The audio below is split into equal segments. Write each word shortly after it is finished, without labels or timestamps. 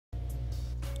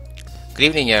Good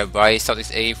evening, everybody.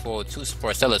 Celtics 8402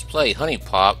 Sports Let's play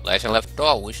Huniepop. Last time left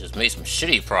off, we just made some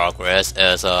shitty progress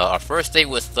as our first date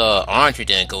with Andre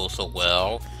didn't go so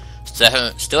well. Still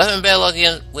haven't been lucky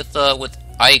with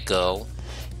Aiko,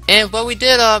 but we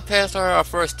did pass our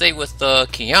first date with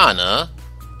Kiana.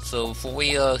 So before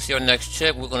we see our next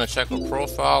chick, we're gonna check her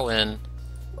profile and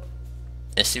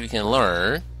see if we can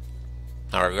learn.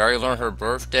 Alright, we already learned her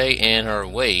birthday and her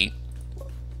weight.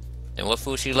 And what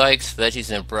food she likes,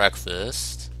 veggies and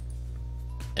breakfast.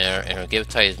 And her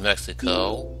gift type is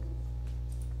Mexico.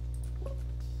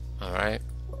 Alright.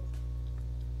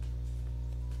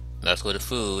 Let's go to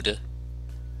food.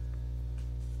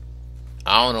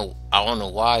 I don't know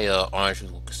why orange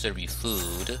would consider me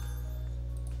food.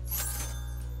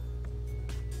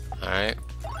 Alright.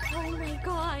 Oh my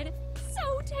god,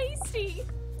 so tasty!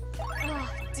 Oh,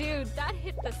 dude, that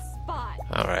hit the spot.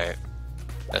 Alright.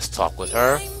 Let's talk with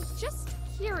her. I'm just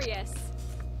curious.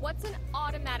 What's an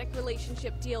automatic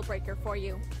relationship deal breaker for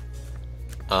you?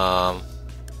 No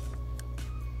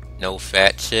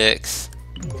fat chicks.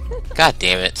 God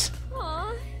damn it.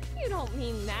 Aw, you don't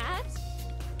mean that.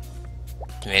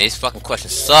 Man, this fucking question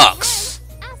sucks.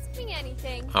 Yes, ask me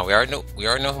anything. Oh, we already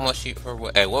know how much hey,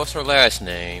 what was her last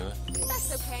name?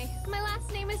 That's okay. My last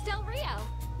name is Del Rio.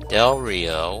 Del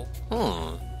Rio.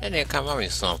 That name kind of reminds me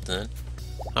of something.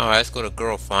 Alright, let's go to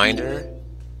Girl Finder.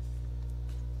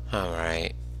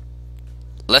 Alright.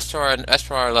 Let's try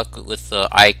our luck with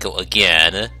Aiko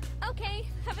again. Okay,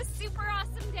 have a super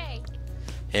awesome day.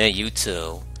 And you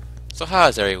too. So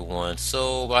how's everyone?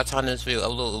 So by the time this video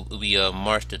upload, it will be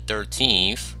March the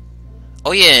 13th.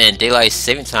 Oh yeah, and daylight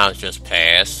saving time just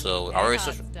passed, so I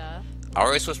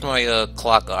already switched my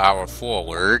clock an hour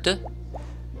forward.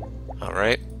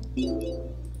 Alright.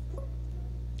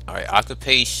 Alright,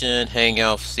 occupation,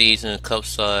 hangout season, cup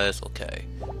size, okay.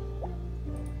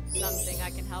 Something I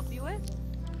can help you with?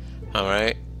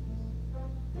 Alright.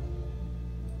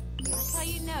 That's how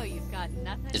you know you've got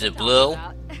nothing Is to it talk blue?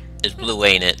 about. It's blue,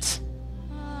 ain't it?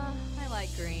 I like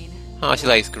green. Oh, she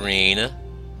likes green.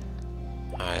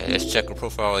 Alright, let's check her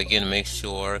profile again to make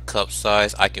sure. Cup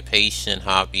size, occupation,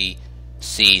 hobby,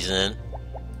 season.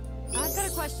 I've got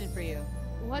a question for you.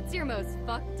 What's your most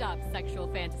fucked up sexual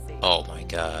fantasy? Oh my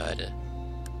god.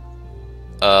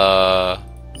 That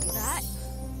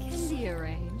can be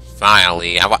arranged.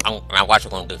 Finally. I watch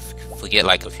it on to forget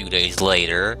like a few days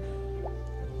later.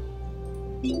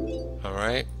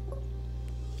 Alright.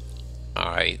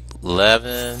 Alright.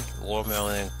 Lemon,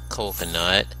 watermelon,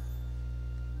 coconut.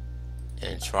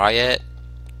 And try it.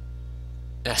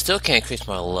 And I still can't increase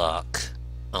my luck.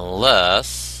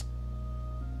 Unless...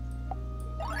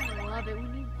 I love it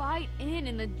when you bite in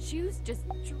and the juice just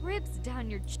drips down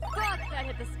your fuck, that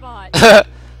hit the spot.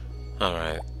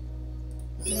 Alright.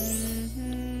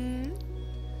 Mm-hmm.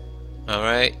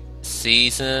 Alright.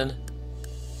 Season.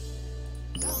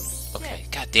 Oh, Okay,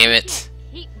 shit. god damn it.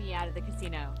 Keep me out of the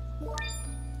casino.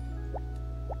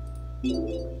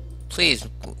 Please,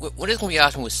 what is gonna be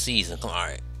option with season? Come on,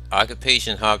 alright.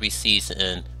 Occupation, hobby, season,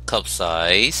 and cup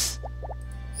size.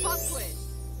 Pop quiz.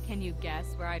 Can you guess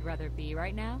where I'd rather be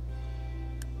right now?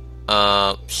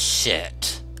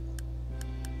 Shit.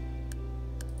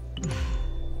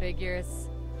 Figures.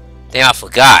 Damn, I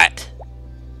forgot.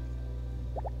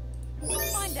 We'll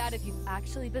find out if you've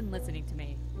actually been listening to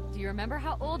me. Do you remember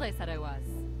how old I said I was?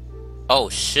 Oh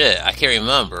shit, I can't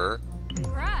remember.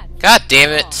 Congrats. God damn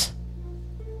it.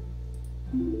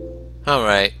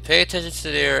 Alright, pay attention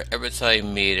to their appetite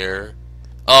meter.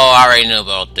 Oh, I already know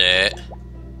about that.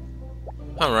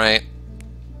 Alright.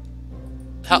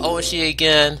 How old is she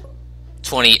again?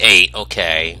 28,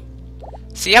 okay.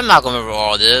 See, I'm not gonna remember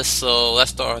all this, so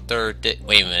let's start our third day.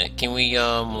 Wait a minute, can we,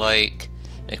 like,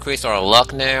 increase our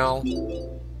luck now?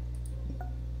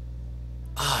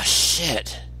 Oh,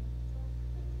 shit.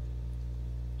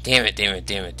 Damn it, damn it,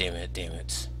 damn it, damn it, damn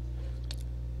it.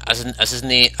 I just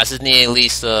need at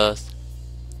least,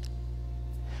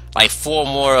 like 4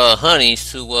 more,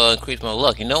 honeys to, increase my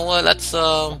luck. You know what, let's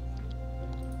go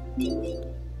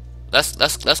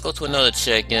to another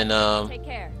chick and, Take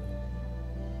care.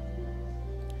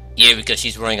 yeah, because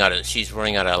she's running out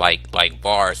of like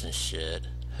bars and shit.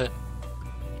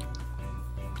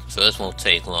 So this won't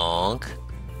take long.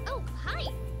 Oh, hi.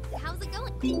 How's it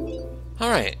going?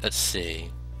 Alright, let's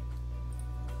see.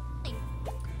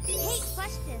 Hey,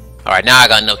 question. Alright, now I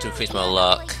got enough to increase my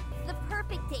luck. Like, the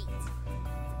perfect date.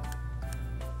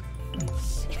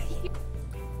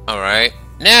 Alright.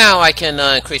 Now I can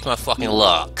increase my fucking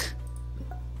luck.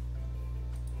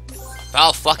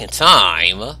 About fucking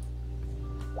time.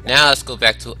 Now let's go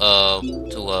back to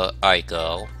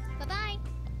Aiko. Bye-bye.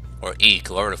 Or Eek,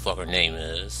 whatever the fuck her name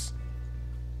is.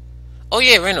 Oh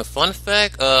yeah, random fun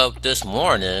fact. This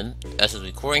morning, as a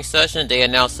recording session, they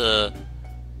announced a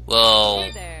well,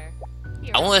 Hey there. I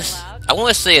Heroes want allowed. I want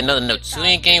to say another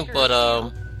Neptunian game, but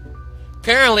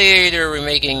apparently they're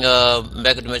remaking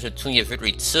Mega Dimension Neptunia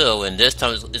Victory 2, and this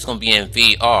time it's going to be in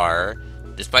VR,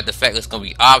 despite the fact it's going to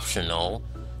be optional.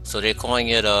 So they're calling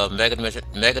it Mega Dimension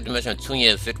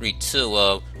Neptunia Victory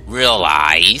 2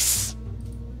 Realize.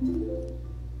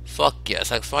 Fuck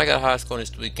yes, if I got a high score in this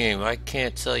stupid game, I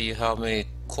can't tell you how many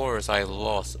cores I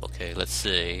lost. Okay, let's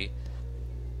see.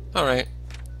 Alright.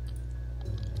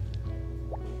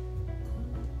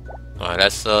 Alright,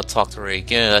 let's talk to Ray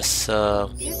again. Let's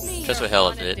Give me just your for hell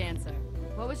of wanted it. dancer.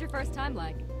 What was your first time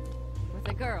like? With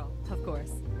a girl, of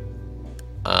course.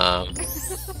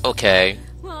 Okay.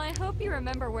 Well, I hope you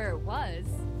remember where it was.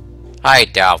 I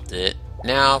doubt it.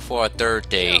 Now for a third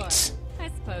date. Sure. I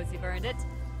suppose you've earned it.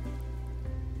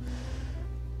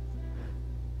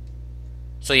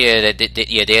 So yeah,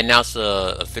 they announced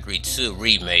a Victory 2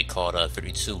 remake called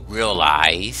Victory 2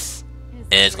 Realize,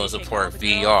 and it's going to support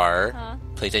VR, Huh?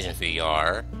 PlayStation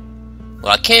VR.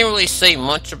 Well, I can't really say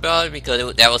much about it because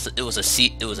it was a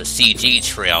CG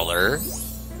trailer,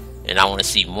 and I want to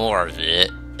see more of it,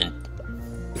 and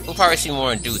we'll probably see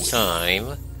more in due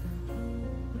time.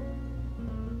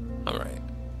 All right.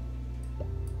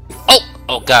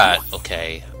 Oh God.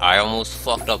 Okay, I almost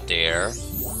fucked up there.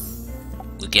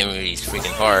 We're getting rid of these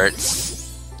freaking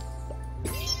hearts.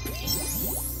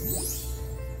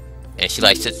 And she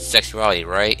likes sexuality,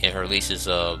 right? And her lease is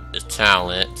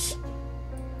talent.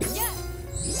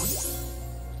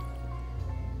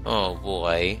 Oh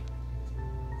boy.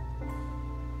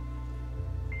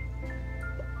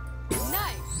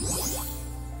 Nice.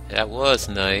 That was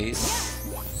nice.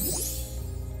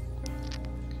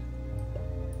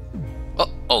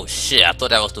 Oh shit, I thought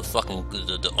that was the fucking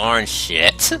the orange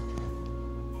shit.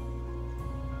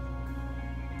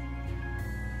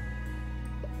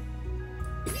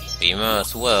 You might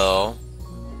as well.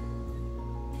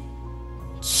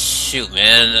 Shoot,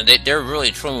 man, they're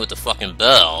really trolling with the fucking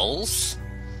bells.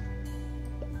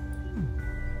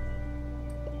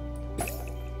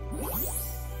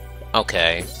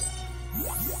 Okay.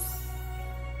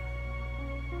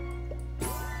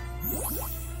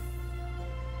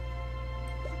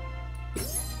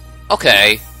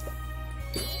 Okay.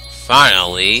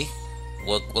 Finally.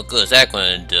 What good is that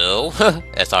gonna do?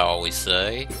 As I always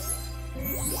say.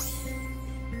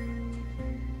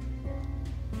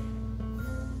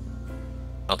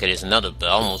 Okay, there's another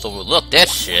bell. Almost overlooked that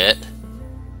shit.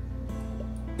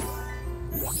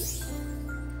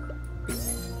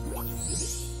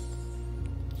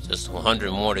 Just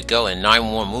 100 more to go and 9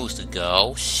 more moves to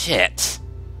go. Shit.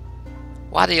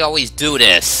 Why do they always do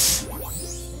this?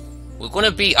 We're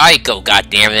gonna beat Aiko,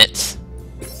 goddammit.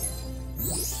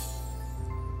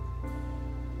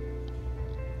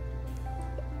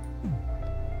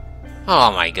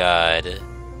 Oh my god.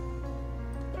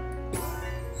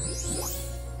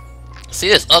 See,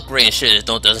 this upgrading shit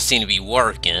doesn't seem to be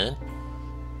working.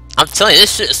 I'm telling you,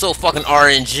 this shit is so fucking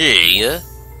RNG.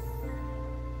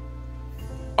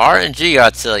 RNG, I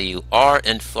tell you, R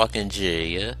and fucking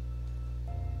G.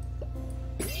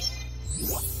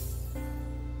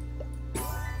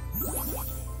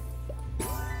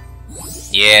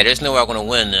 Yeah, there's no way I'm gonna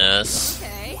win this.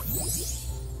 Okay.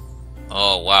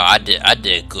 Oh wow, I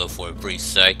did good for a brief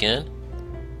second.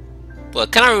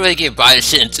 But can I really get by this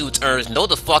shit in 2 turns? No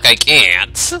the fuck I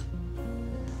can't.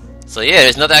 So yeah,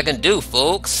 there's nothing I can do,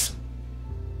 folks.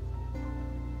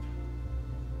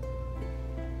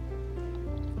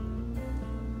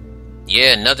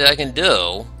 Yeah, nothing I can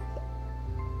do.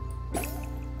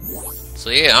 So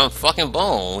yeah, I'm fucking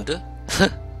boned.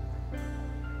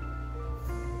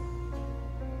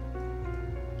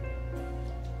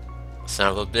 Son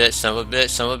of a bitch, son of a bitch,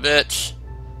 son of a bitch.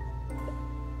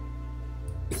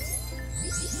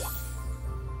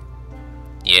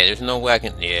 Yeah, there's no way I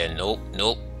can. Yeah, nope,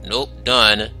 nope, nope,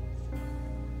 done.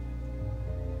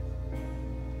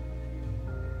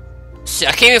 Shit,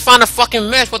 I can't even find a fucking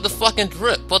match with the fucking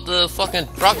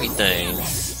droppy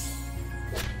things.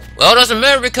 Well, it doesn't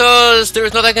matter because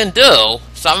there's nothing I can do,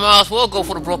 so I might as well go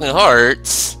for the broken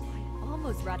hearts. I'd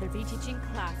almost rather be teaching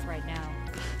class right now.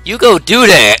 You go do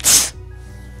that!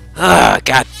 Ah,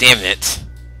 god damn it.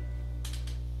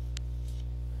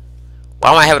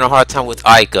 Why am I having a hard time with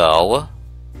Aiko?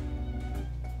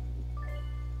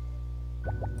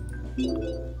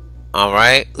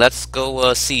 Alright, let's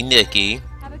go see Nikki.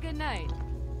 Have a good night.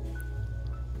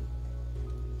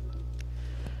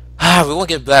 We will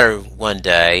get better one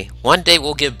day. One day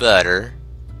we'll get better.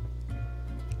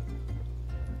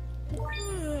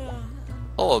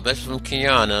 Oh, a message from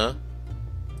Kiana.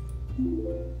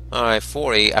 Alright,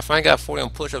 40. I finally got 40 on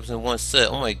push-ups in one set.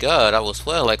 Oh my god, I was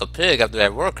sweating like a pig after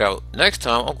that workout. Next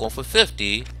time, I'm going for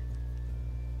 50.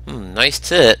 Nice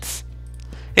tits.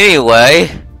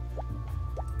 Anyway,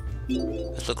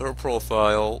 let's look at her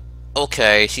profile.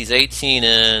 Okay, she's 18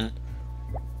 and...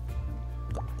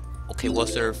 Okay,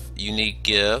 what's her unique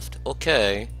gift?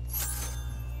 Okay.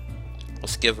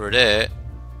 Let's give her that.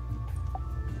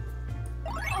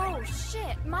 Oh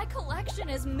shit, my collection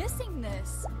is missing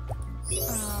this.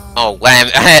 Oh, wham!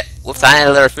 Whoops, I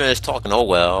didn't let her finish talking. Oh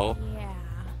well. Yeah.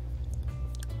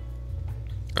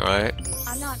 Alright.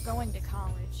 I'm not going to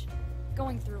college.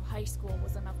 Going through high school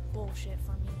was enough bullshit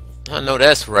for me. I know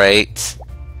that's right.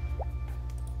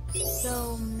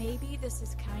 So maybe this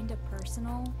is kinda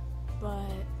personal,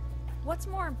 but what's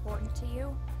more important to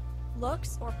you?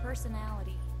 Looks or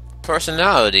personality?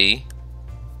 Personality?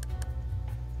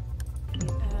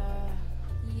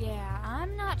 Yeah,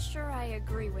 I'm not sure I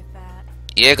agree with that.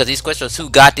 Yeah, because these questions are too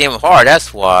goddamn hard,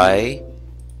 that's why.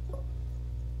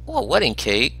 Oh, a wedding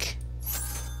cake.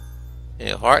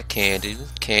 And heart candies.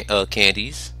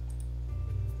 Candies.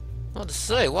 What to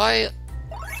say? Why?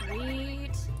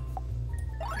 Sweet.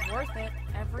 Worth it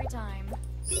every time.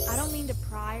 I don't mean to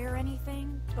pry or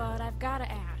anything, but I've gotta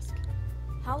ask.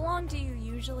 How long do you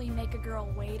usually make a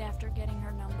girl wait after getting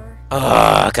her number?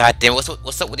 Goddamn! What's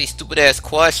up with these stupid ass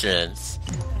questions?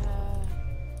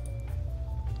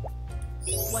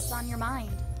 What's on your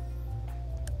mind?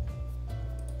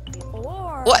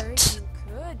 Or What? you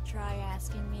could try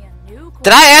asking me a new question.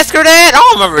 Did I ask her that? I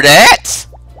don't remember that.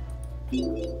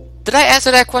 Did I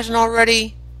answer that question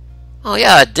already? Oh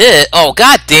yeah, I did. Oh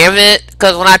god damn it!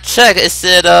 Because when I checked, it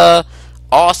said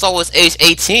also was age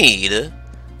 18.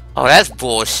 Oh, that's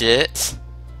bullshit.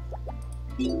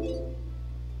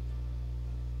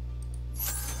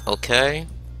 Okay.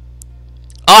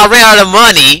 Oh, I ran out of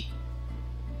money.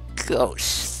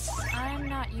 Gosh. I'm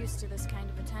not used to this kind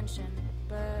of attention,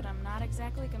 but I'm not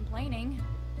exactly complaining.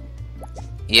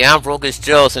 Yeah, I'm broke as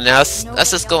Joe, so now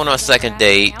let's just go on our second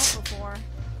date.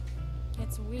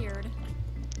 It's weird,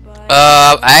 but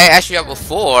I asked you out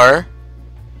before,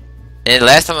 and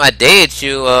last time I dated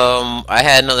you, I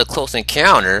had another close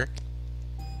encounter.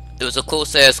 It was a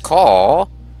close ass call.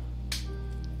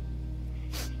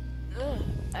 ugh,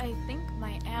 I think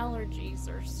my allergies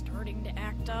are starting to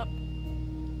act up.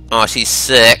 Oh, she's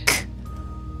sick.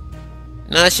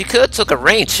 No, she could have took a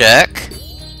rain check.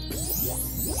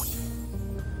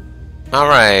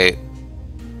 Alright.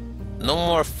 No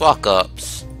more fuck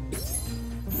ups.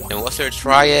 And what's her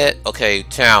triad? Okay,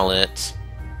 talent.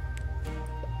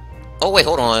 Oh wait,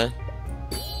 hold on.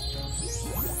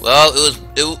 Well,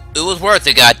 it was worth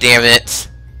it, goddammit.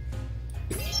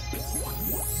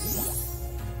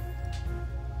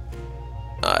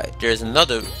 Alright, there's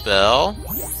another bell.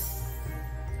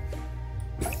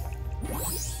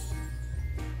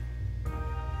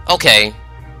 Okay.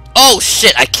 Oh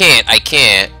shit, I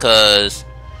can't, cause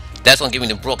that's gonna give me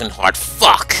the broken heart.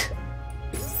 Fuck!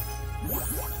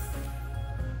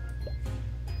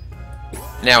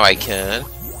 Now I can.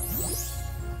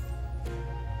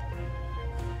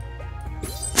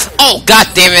 Oh god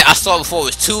damn it, I saw it before it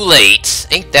was too late.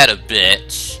 Ain't that a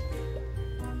bitch?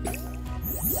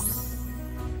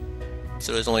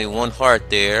 So there's only one heart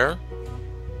there.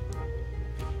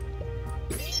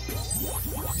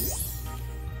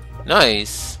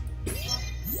 Nice.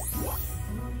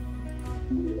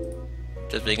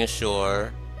 Just making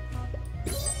sure.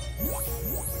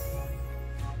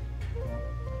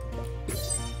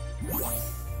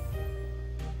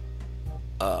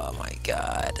 Oh my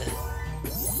god.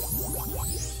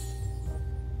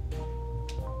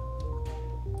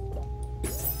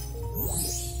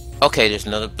 Okay, there's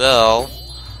another bell.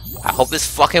 I hope it's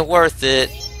fucking worth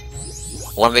it.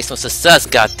 I wanna make some success,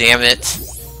 goddammit.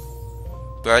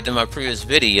 Better than my previous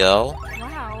video.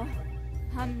 Wow,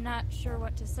 I'm not sure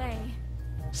what to say.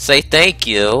 Say thank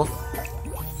you.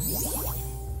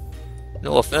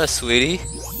 No offense, sweetie.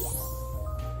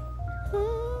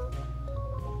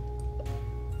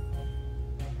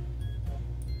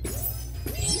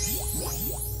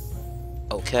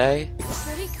 Okay.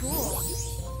 Pretty cool.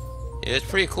 Yeah, it's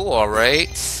pretty cool,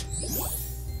 alright.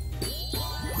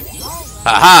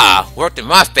 Haha! Worked in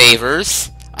my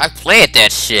favors. I planned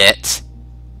that shit.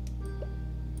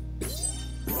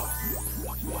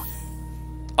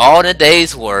 All the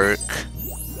day's work.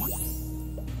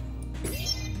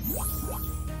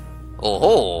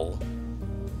 Oh.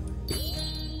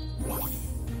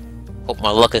 Hope my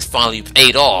luck has finally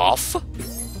paid off.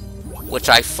 Which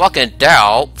I fucking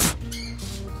doubt.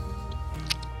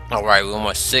 Alright, we're on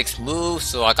my 6th move,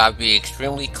 so I gotta be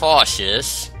extremely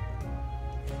cautious.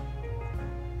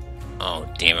 Oh,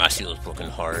 damn it, I see those broken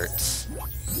hearts.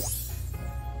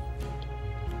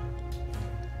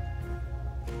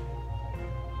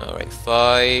 Alright,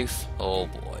 5. Oh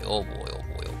boy, oh boy, oh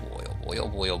boy, oh boy, oh boy, oh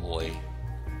boy, oh boy.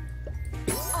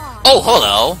 Oh,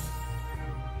 hello!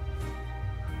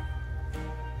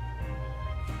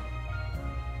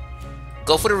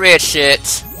 Go for the red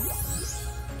shit.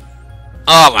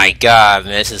 Oh my god,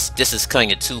 man, this is cutting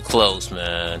it too close,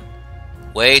 man.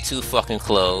 Way too fucking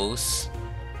close.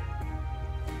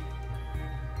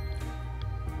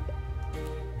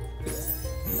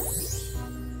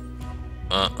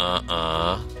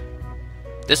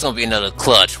 This gonna be another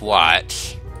clutch,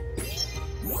 watch.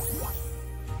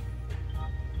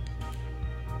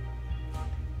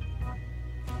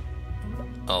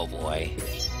 Oh boy.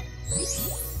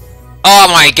 Oh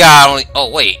my god,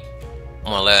 oh wait.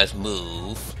 My last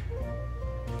move.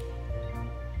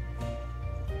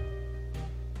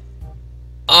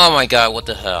 Oh my god, what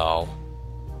the hell?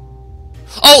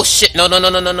 Oh shit, no.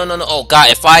 Oh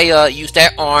god, if I use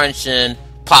that orange and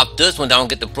pop this one down and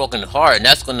get the broken heart, and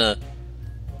that's gonna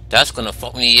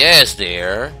fuck me in the ass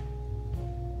there.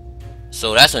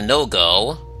 So that's a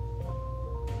no-go.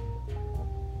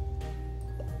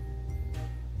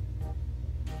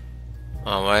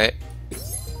 Alright.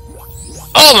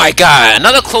 Oh my god,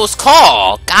 another close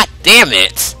call! God damn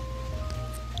it!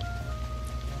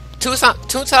 Two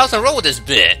times in a row with this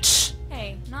bitch!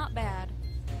 Hey, not bad.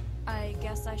 I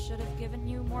guess I should have given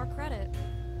you more credit.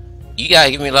 You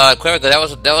gotta give me a lot of credit,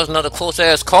 because that was another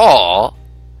close-ass call.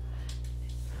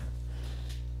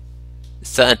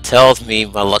 Something tells me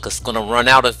my luck is gonna run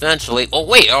out eventually. Oh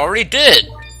wait, I already did!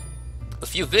 A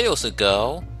few videos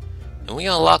ago. And we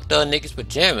unlocked Nikki's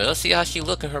pajamas. Let's see how she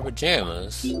look in her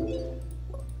pajamas.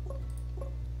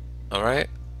 Alright.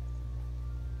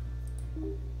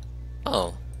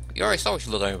 Oh. You already saw what she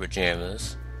looked like in her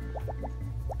pajamas.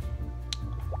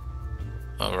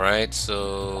 Alright,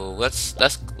 so let's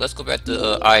go back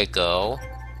to Aiko.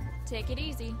 Take it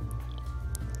easy.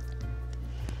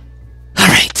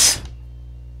 Alright.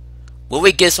 Will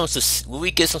we get some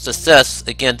success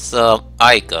against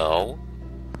Aiko?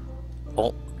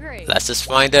 Oh, Great. let's just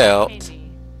find out.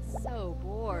 Amy, so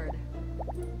bored.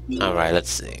 Alright, let's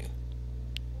see.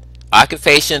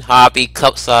 Occupation, hobby,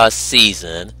 cup size,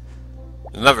 season.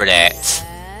 Remember that. Yes.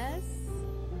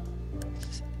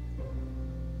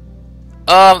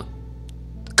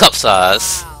 Cup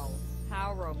size. Wow,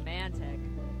 how romantic.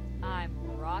 I'm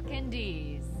rockin'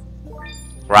 D's.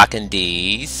 Rockin'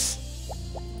 D's.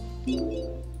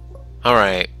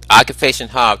 Alright. Occupation,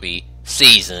 hobby,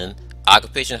 season.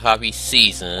 Occupation, hobby,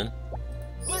 season.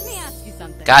 Let me ask you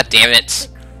something. God damn it.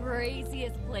 The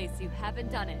craziest place you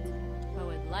haven't done it, but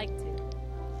would like to.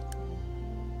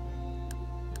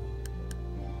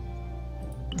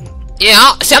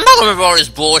 Yeah, see, I'm not gonna remember all this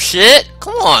bullshit.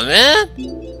 Come on, man.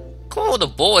 Come on with the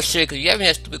bullshit, because you haven't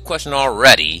had a stupid question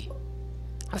already.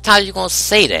 How many times are you gonna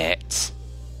say that?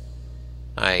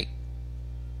 Like,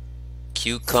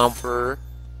 cucumber.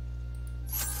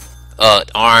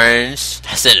 Orange.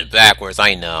 I said it backwards,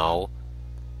 I know.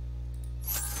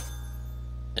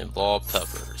 And ball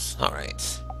peppers.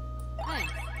 Alright.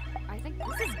 Thanks. I think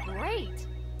this is great.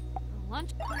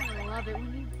 Lunch. I love it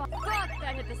when you fuck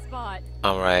that hit the spot.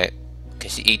 Alright. Can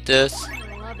she eat this?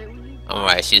 I love it when you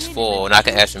Alright, she's full, and I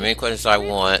can ask her many questions I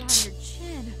want.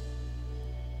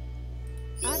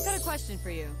 I've got a question for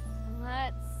you.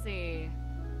 Let's see.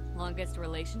 Longest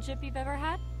relationship you've ever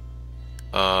had?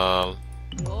 Oh.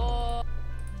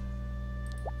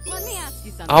 Let me ask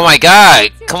you something. Oh my god,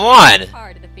 What's your come on! favorite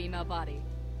part of the female body?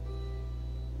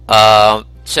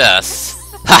 Chess.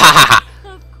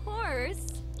 Of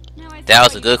course. Now I see That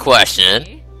was why a good you question.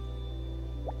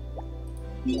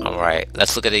 me. Alright,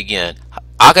 let's look at it again.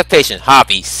 Occupation,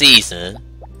 hobby, season.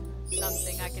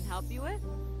 Something I can help you with?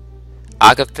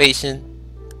 Occupation.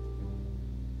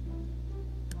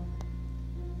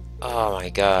 Oh my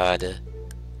god.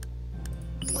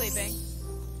 Sleeping.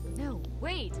 No,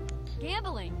 wait.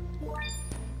 Gambling.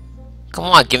 Come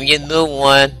on, give me a new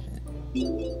one.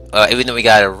 Even though we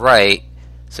got it right.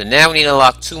 So now we need to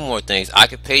unlock 2 more things.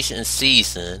 Occupation and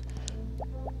season.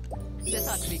 This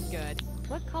ought to be good.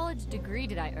 What college degree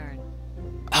did I earn?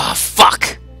 Oh,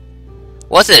 fuck!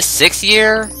 Was it a 6th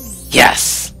year?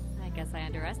 Yes! I guess I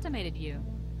underestimated you.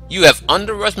 You have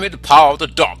underestimated the power of the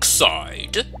dark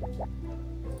side.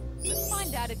 Let's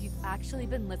find out if you've actually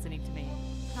been listening to me.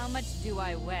 How much do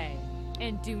I weigh?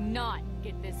 And do not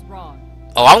get this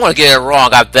wrong. Oh, I'm gonna get it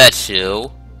wrong, I bet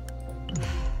you.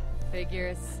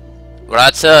 Figures. But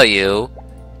I tell you,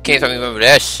 can't let me remember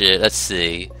that shit. Let's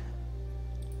see.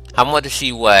 How much does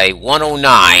she weigh?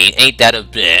 109. Ain't that a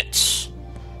bitch?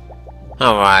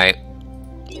 Alright.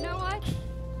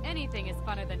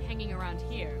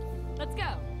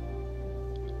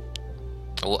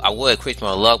 I would increase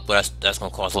my luck, but that's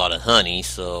gonna cost a lot of honey.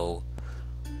 So,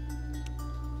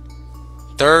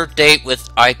 third date with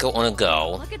Aiko on the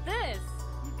go. Look at this.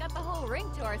 We've got the whole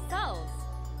ring to ourselves.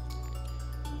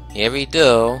 Here we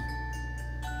do.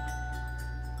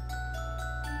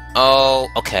 Oh,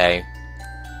 okay.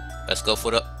 Let's go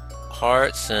for the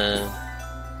hearts, and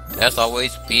as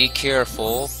always, be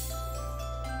careful.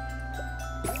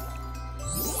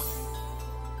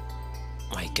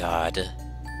 My God.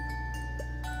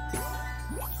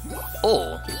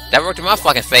 Oh, that worked in my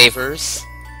fucking favors.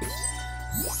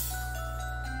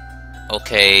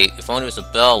 Okay, if only there was a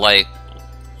bell like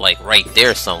right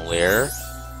there somewhere.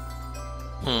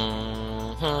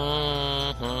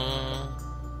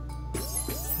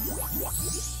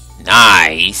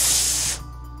 Nice.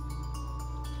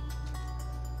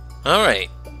 All right.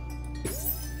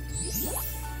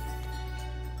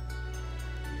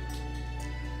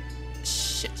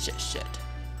 Shit.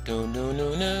 No.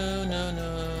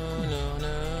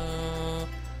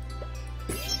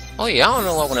 Oh yeah, I don't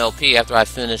know what I'm gonna LP after I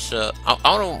finish. I don't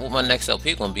know what my next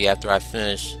LP gonna be after I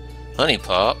finish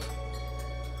Huniepop.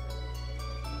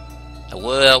 I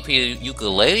would LP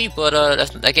Ukulele, but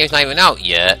that game's not even out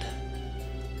yet.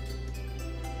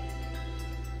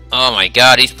 Oh my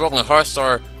God, these broken hearts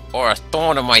are a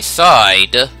thorn on my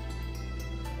side.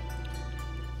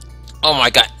 Oh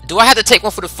my God, do I have to take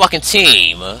one for the fucking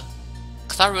team?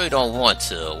 Cause I really don't want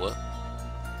to.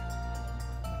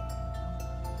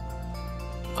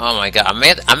 Oh my God, I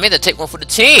made to take one for the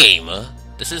team.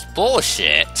 This is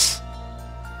bullshit.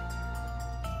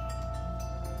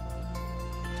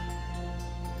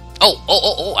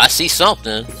 Oh, I see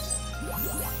something.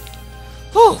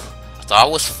 Whew, I thought I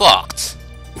was fucked.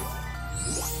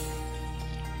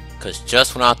 Cause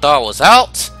just when I thought I was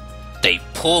out, they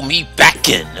pulled me back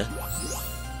in.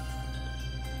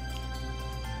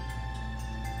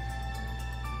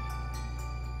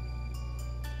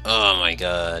 Oh my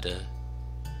God.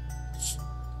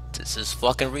 This is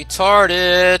fucking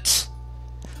retarded.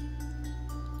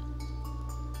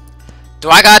 Do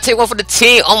I gotta take one for the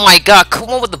team? Oh my God, come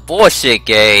on with the bullshit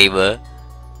game.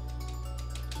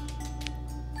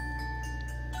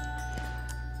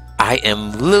 I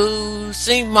am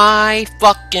losing my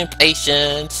fucking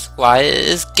patience. Why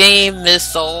this game is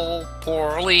so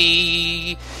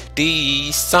poorly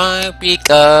designed?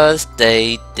 Because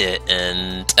they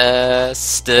didn't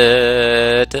test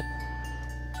it.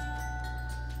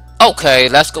 Okay,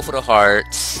 let's go for the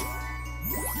hearts.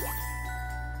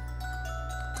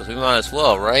 Because we might as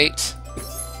well, right?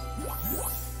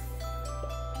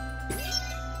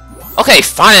 Okay,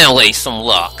 finally some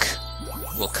luck.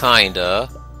 Well, kinda.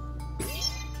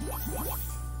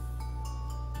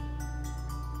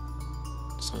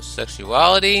 Some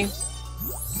sexuality.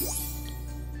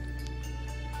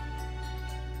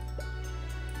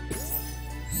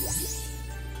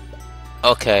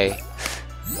 Okay.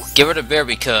 Give her the bear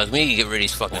because we need to get rid of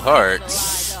these fucking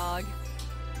hearts. Dog.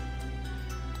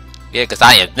 Yeah, because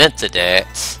I invented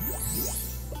that.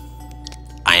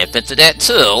 I invented that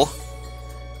too.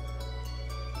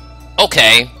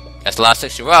 Okay. That's a lot of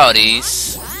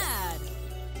sexualities.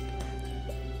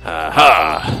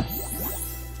 Haha.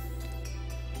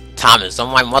 Time is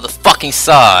on my motherfucking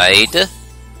side.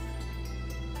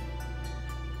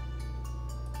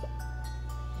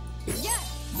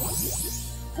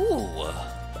 Ooh.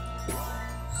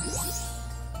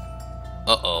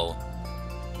 Uh-oh.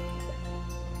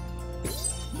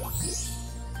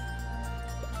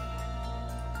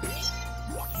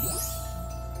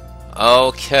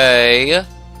 Okay.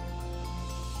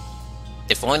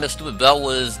 If only the stupid bell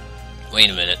was... Wait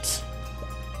a minute.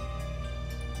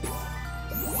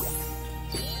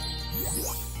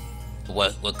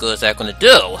 What good is that gonna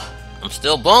do? I'm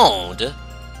still boned.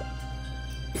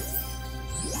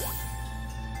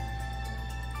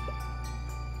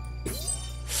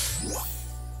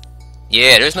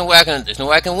 Yeah, there's no way I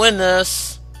can win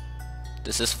this.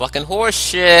 This is fucking horse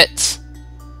shit.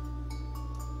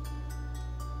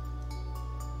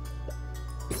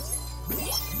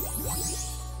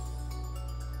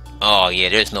 Oh yeah,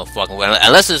 there's no fucking way.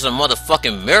 Unless it's a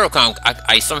motherfucking miracle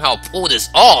I somehow pull this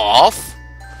off.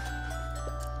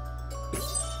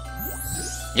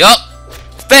 Yup.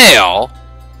 Fail.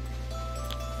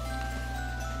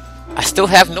 I still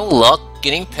have no luck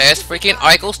getting past freaking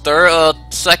Aiko's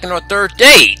second or third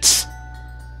date.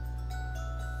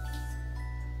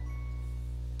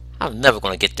 I'm never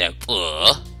gonna get that.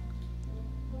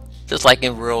 Just like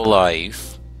in real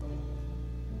life.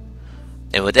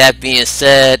 And with that being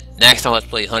said, next time let's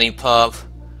play Huniepop.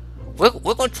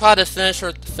 We're gonna try to finish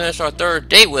our third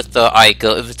date with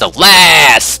Aiko if it's the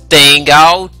last thing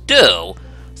I'll do.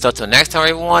 So till next time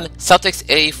everyone, Celtics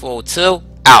 84-2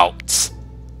 out.